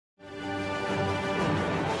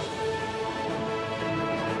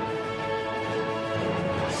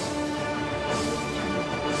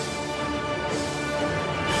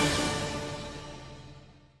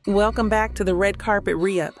Welcome back to the Red Carpet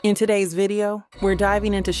Re-Up. In today's video, we're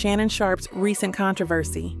diving into Shannon Sharpe's recent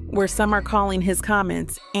controversy, where some are calling his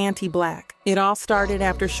comments anti-black. It all started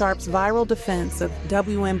after Sharpe's viral defense of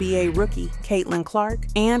WNBA rookie Caitlin Clark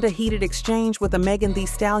and a heated exchange with a Megan Thee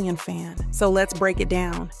Stallion fan. So let's break it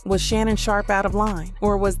down. Was Shannon Sharpe out of line,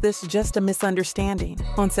 or was this just a misunderstanding?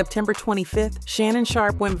 On September 25th, Shannon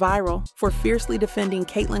Sharpe went viral for fiercely defending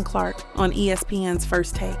Caitlin Clark on ESPN's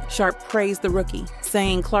First Take. Sharpe praised the rookie,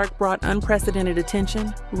 saying Clark brought unprecedented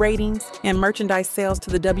attention, ratings, and merchandise sales to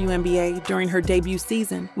the WNBA during her debut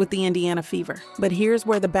season with the Indiana Fever. But here's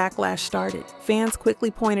where the backlash started. Fans quickly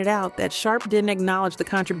pointed out that Sharpe didn't acknowledge the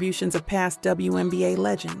contributions of past WNBA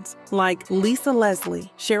legends, like Lisa Leslie,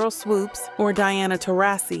 Cheryl Swoops, or Diana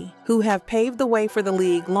Taurasi, who have paved the way for the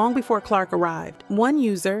league long before Clark arrived. One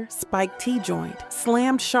user, Spike T. Joint,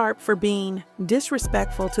 slammed Sharpe for being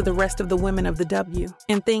disrespectful to the rest of the women of the W,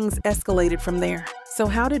 and things escalated from there. So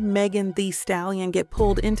how did Megan Thee Stallion get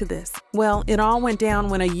pulled into this? Well, it all went down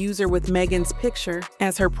when a user with Megan's picture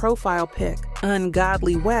as her profile pic,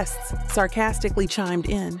 Ungodly Wests, sarcastically chimed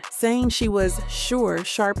in, saying she was sure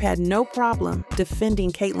Sharpe had no problem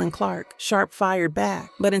defending Caitlin Clark. Sharpe fired back,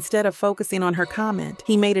 but instead of focusing on her comment,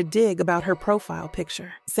 he made a dig about her profile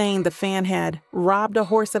picture, saying the fan had robbed a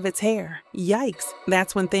horse of its hair. Yikes,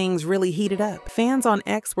 that's when things really heated up. Fans on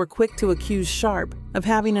X were quick to accuse Sharpe of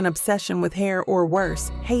having an obsession with hair, or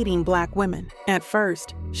worse, hating black women. At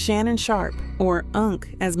first, Shannon Sharpe, or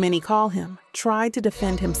Unc as many call him, tried to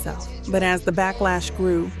defend himself. But as the backlash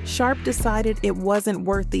grew, Sharpe decided it wasn't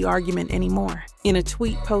worth the argument anymore. In a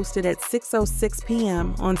tweet posted at 6:06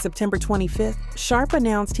 p.m. on September 25th, Sharpe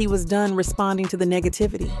announced he was done responding to the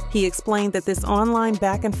negativity. He explained that this online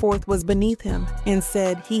back and forth was beneath him and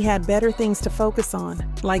said he had better things to focus on,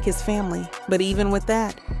 like his family. But even with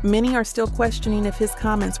that, many are still questioning if his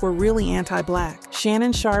comments were really anti-black.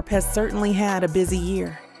 Shannon Sharpe has certainly had a busy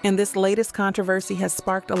year, and this latest controversy has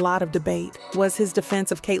sparked a lot of debate. Was his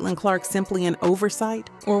defense of Caitlin Clark simply an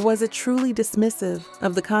oversight, or was it truly dismissive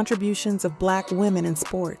of the contributions of black women in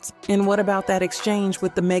sports? And what about that exchange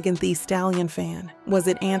with the Megan Thee Stallion fan? Was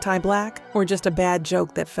it anti-black, or just a bad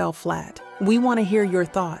joke that fell flat? We want to hear your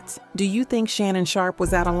thoughts. Do you think Shannon Sharpe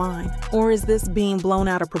was out of line, or is this being blown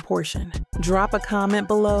out of proportion? Drop a comment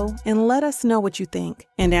below and let us know what you think.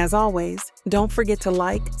 And as always, don't forget to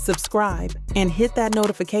like, subscribe, and hit that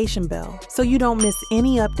notification bell so you don't miss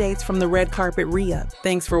any updates from the Red Carpet Re-Up.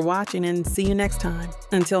 Thanks for watching and see you next time.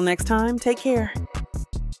 Until next time, take care.